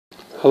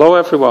Hello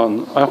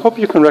everyone. I hope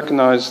you can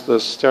recognize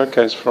this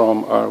staircase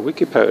from our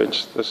wiki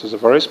page. This is a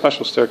very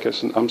special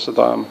staircase in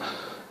Amsterdam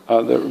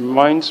that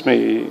reminds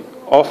me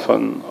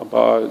often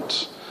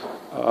about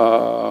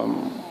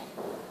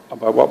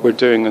what we're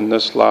doing in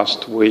this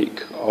last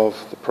week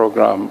of the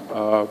program,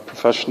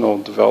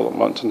 professional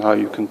development, and how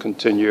you can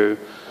continue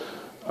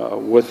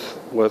with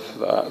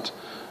that.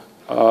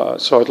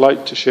 So I'd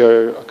like to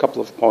share a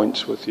couple of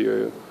points with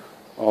you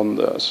on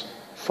this.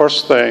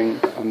 First thing,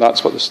 and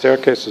that's what the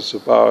staircase is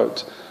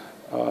about,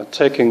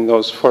 taking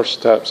those first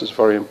steps is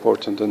very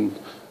important, and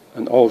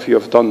all of you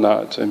have done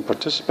that in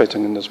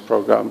participating in this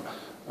program.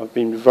 I've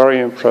been very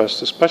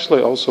impressed,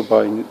 especially also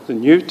by the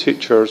new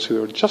teachers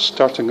who are just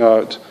starting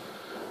out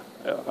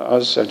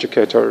as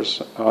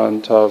educators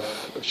and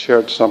have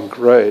shared some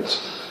great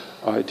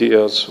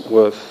ideas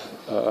with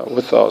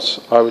us.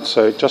 I would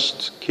say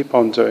just keep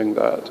on doing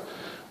that.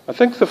 I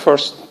think the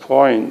first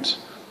point,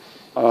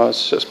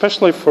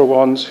 especially for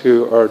ones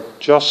who are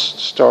just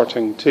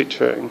starting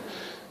teaching,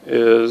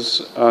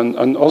 is,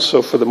 and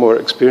also for the more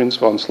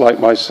experienced ones like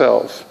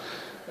myself,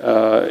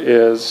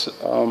 is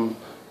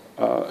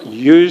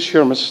use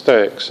your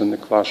mistakes in the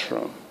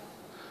classroom.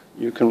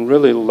 You can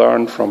really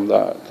learn from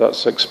that.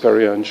 That's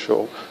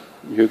experiential.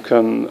 You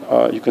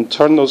can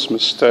turn those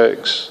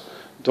mistakes.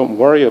 Don't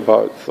worry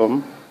about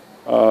them.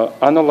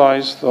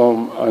 Analyze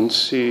them and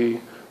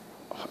see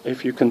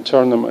if you can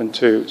turn them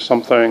into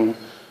something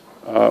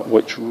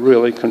which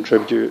really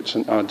contributes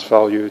and adds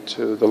value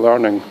to the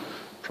learning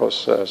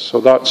process. So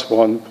that's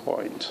one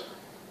point.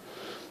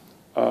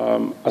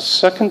 A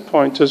second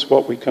point is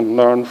what we can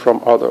learn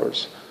from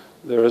others.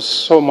 There is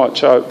so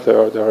much out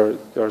there.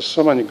 There are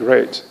so many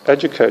great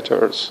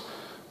educators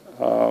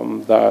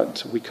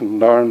that we can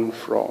learn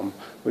from.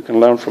 We can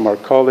learn from our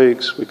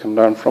colleagues. We can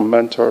learn from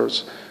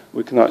mentors.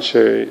 We can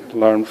actually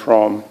learn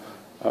from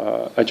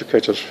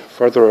educators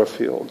further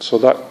afield. So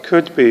that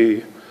could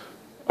be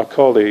a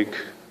colleague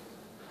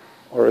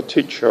or a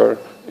teacher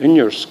in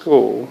your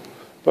school,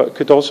 but it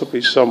could also be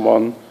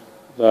someone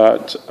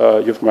that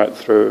you've met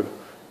through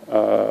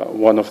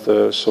one of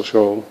the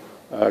social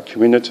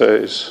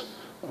communities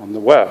on the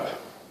web.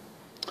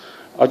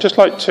 I'd just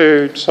like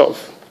to sort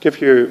of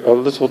give you a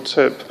little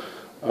tip.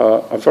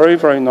 A very,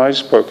 very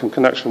nice book in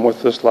connection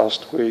with this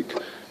last week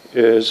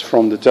is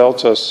from the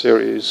Delta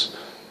series,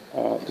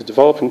 The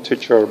Developing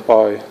Teacher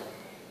by,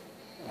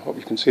 I hope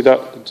you can see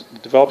that, The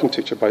Developing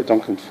Teacher by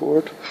Duncan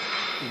Ford.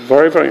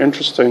 Very, very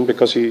interesting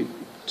because he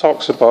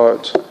talks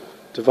about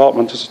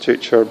development as a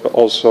teacher, but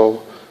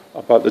also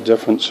about the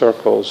different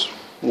circles.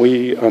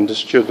 We and the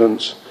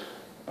students,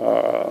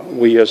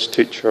 we as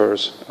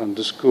teachers, and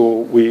the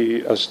school,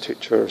 we as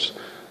teachers,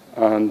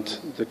 and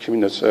the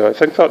community. I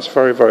think that's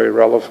very, very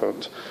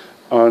relevant.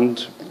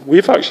 And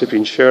we've actually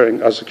been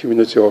sharing as a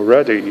community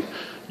already.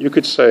 You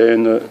could say,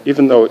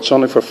 even though it's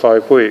only for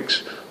 5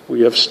 weeks,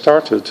 we have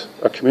started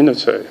a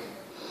community.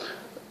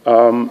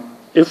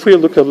 If we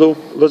look a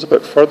little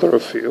bit further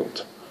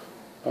afield,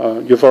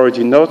 you've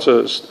already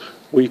noticed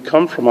we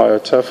come from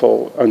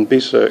IATEFL and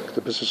BESIG,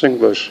 the Business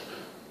English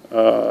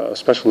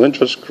Special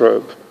Interest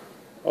Group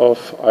of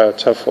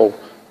IATEFL.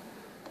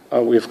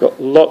 We've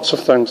got lots of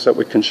things that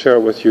we can share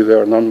with you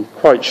there, and I'm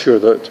quite sure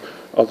that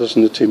others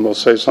in the team will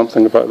say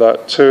something about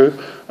that too.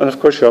 And of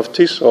course you have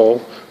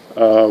TESOL,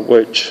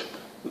 which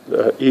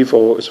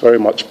EVO is very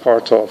much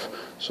part of.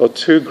 So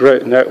 2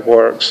 great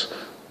networks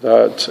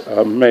that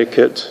make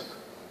it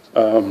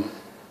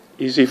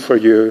easy for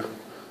you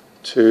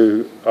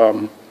to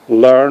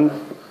learn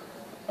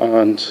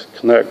and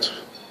connect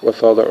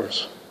with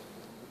others.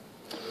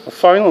 A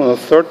final and a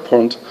third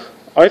point,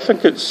 I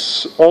think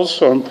it's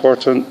also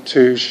important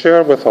to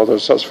share with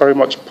others. That's very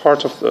much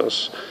part of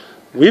this.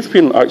 We've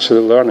been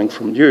actually learning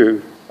from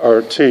you,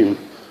 our team,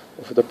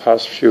 over the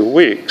past few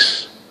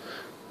weeks.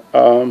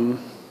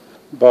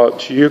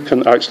 But you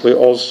can actually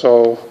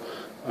also,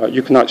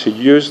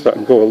 use that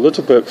and go a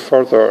little bit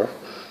further.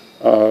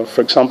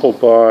 For example,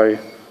 by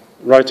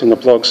writing a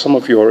blog, some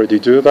of you already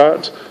do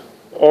that,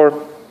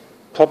 or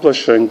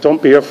publishing.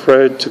 Don't be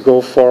afraid to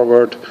go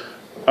forward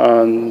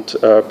and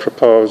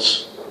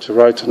propose to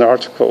write an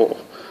article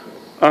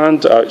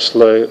and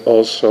actually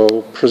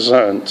also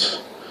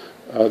present.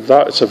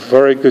 That is a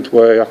very good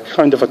way, a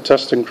kind of a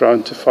testing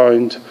ground to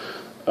find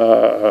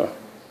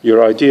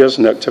your ideas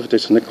and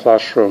activities in the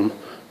classroom,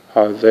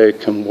 how they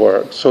can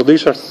work. So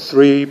these are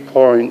 3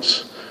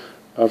 points,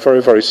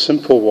 very, very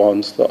simple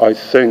ones that I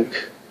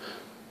think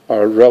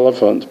are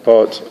relevant.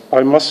 But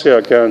I must say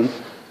again,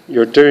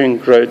 you're doing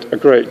a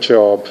great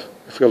job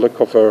if you look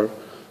over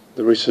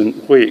the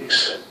recent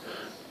weeks.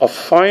 A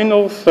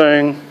final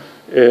thing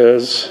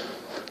is,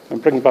 I'm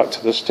bringing back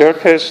to the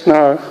staircase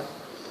now,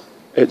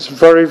 it's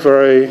very,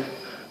 very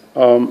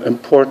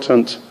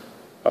important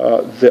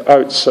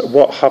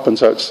what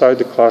happens outside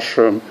the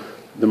classroom.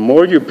 The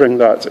more you bring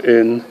that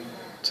in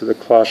to the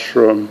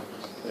classroom,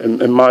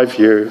 in my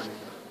view,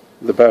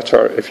 the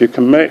better. If you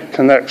can make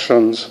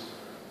connections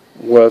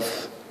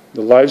with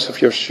the lives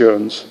of your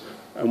students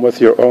and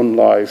with your own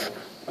life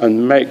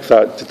and make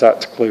that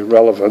didactically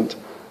relevant,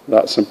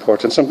 that's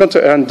important. So I'm going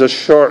to end this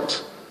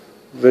short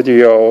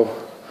video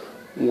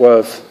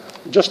with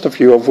just a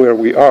view of where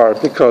we are,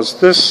 because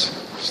this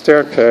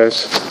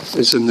staircase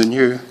is in the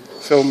new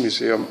Film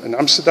Museum in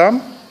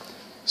Amsterdam.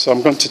 So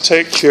I'm going to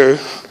take you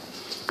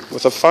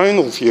with a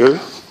final view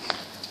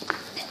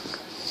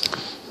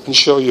and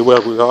show you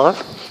where we are.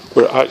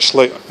 We're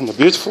actually in a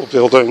beautiful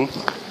building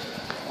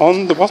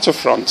on the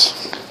waterfront.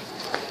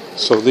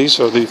 So these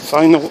are the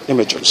final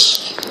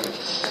images.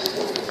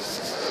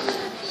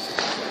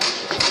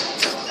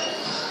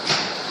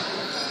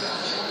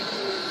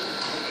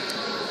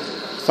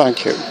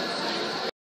 Thank you.